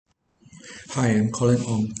Hi, I'm Colin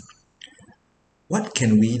Ong. What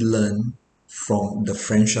can we learn from the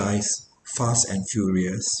franchise Fast and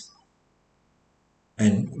Furious?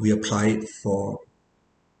 And we apply it for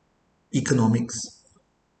economics,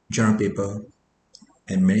 general paper,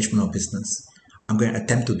 and management of business. I'm going to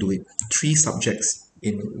attempt to do it. Three subjects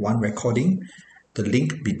in one recording, the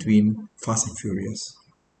link between Fast and Furious.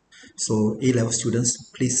 So, A level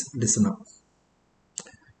students, please listen up.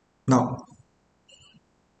 Now,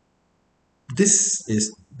 this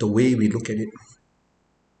is the way we look at it.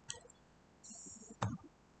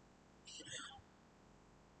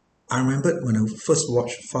 I remember when I first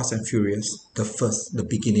watched Fast and Furious, the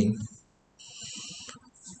beginning,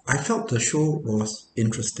 I felt the show was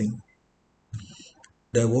interesting.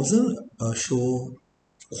 There wasn't a show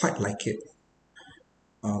quite like it.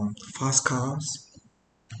 Fast cars,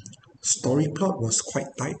 story plot was quite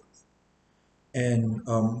tight, and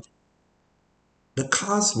the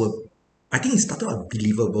cars were. I think it started a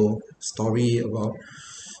believable story about,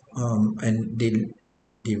 and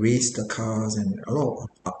they raced the cars, and a lot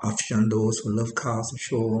of aficionados who love cars and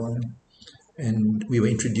so on. And we were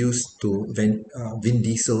introduced to Vin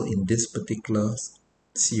Diesel in this particular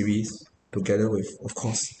series, together with, of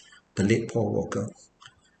course, the late Paul Walker.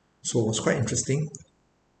 So it was quite interesting,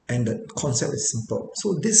 and the concept is simple.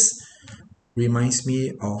 So this reminds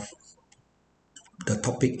me of the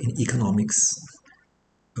topic in economics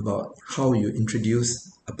about how you introduce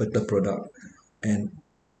a better product, and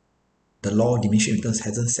the law of diminishing returns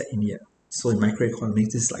hasn't set in yet. So in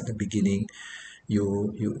microeconomics, this is like the beginning.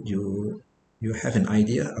 You have an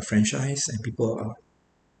idea, a franchise, and people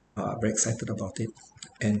are very excited about it.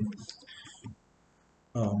 And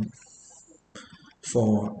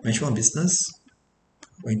for management of business,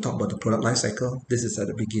 when you talk about the product life cycle, this is at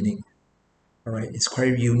the beginning. All right, it's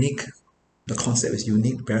quite unique. The concept is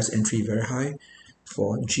unique, barriers to entry very high.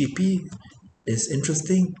 For GP, it's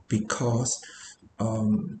interesting because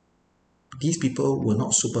these people were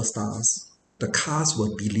not superstars. The cars were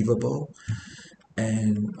believable,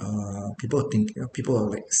 and people are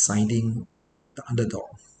like siding the underdog.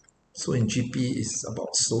 So in GP, it's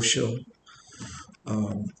about social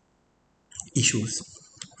issues,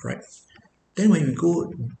 right? Then when we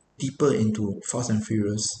go deeper into Fast and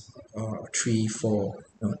Furious 3, 4,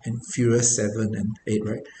 and Furious 7 and 8,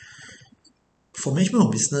 right? For management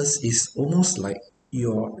of business, it's almost like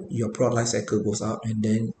your product life cycle goes up, and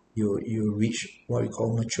then you reach what we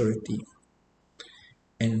call maturity.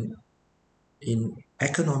 And in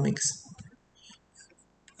economics,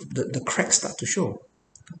 the cracks start to show.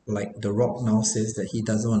 Like The Rock now says that he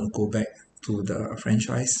doesn't want to go back to the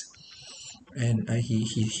franchise, and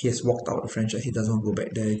he has walked out of the franchise. He doesn't want to go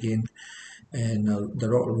back there again. And The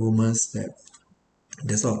Rock rumors that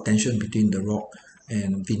there's a lot of tension between The Rock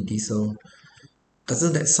and Vin Diesel.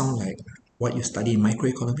 Doesn't that sound like what you study in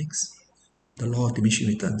microeconomics? The law of diminishing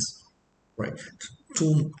returns, right?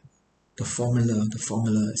 To the formula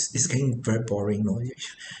is getting very boring. No?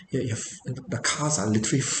 The cars are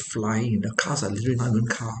literally flying. The cars are literally not even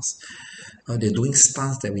cars. They're doing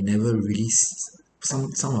stunts that we never really.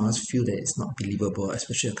 Some of us feel that it's not believable,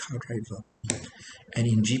 especially a car driver. And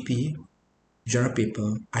in GP, general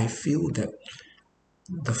paper, I feel that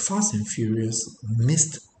the Fast and Furious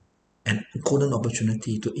missed an golden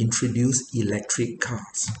opportunity to introduce electric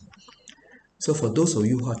cars. So for those of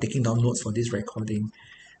you who are taking down notes for this recording,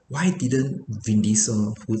 why didn't Vin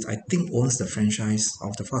Diesel, who I think owns the franchise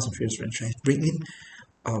of the Fast and Furious franchise, bring in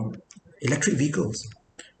electric vehicles?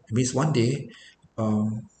 It means one day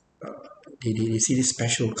they see this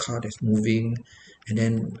special car that's moving,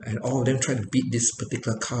 and all of them try to beat this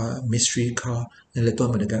particular car, mystery car. Then later on,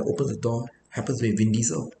 when the guy opens the door, happens to be Vin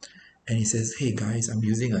Diesel, and he says, "Hey guys, I'm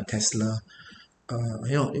using a Tesla.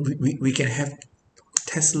 We can have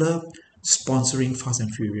Tesla sponsoring Fast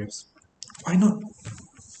and Furious. Why not?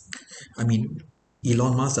 I mean,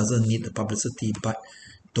 Elon Musk doesn't need the publicity, but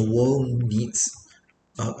the world needs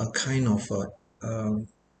a kind of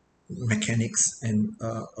mechanics and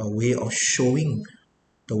a way of showing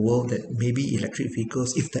the world that maybe electric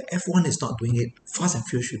vehicles, if the F1 is not doing it, Fast and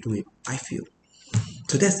Furious should do it, I feel.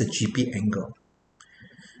 So that's the GP angle.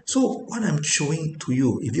 So what I'm showing to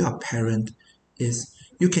you, if you're a parent, is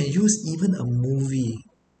you can use even a movie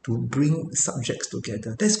to bring subjects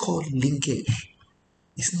together. That's called linkage.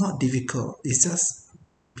 It's not difficult. It's just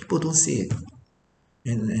people don't say it.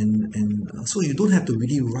 And so you don't have to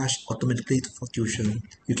really rush automatically for tuition.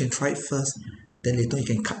 You can try it first, then later you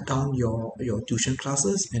can cut down your tuition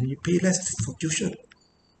classes and you pay less for tuition,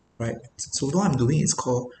 right? So what I'm doing is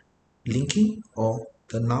called linking, or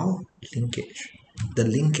the now linkage, the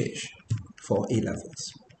linkage for A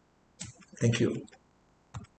levels. Thank you.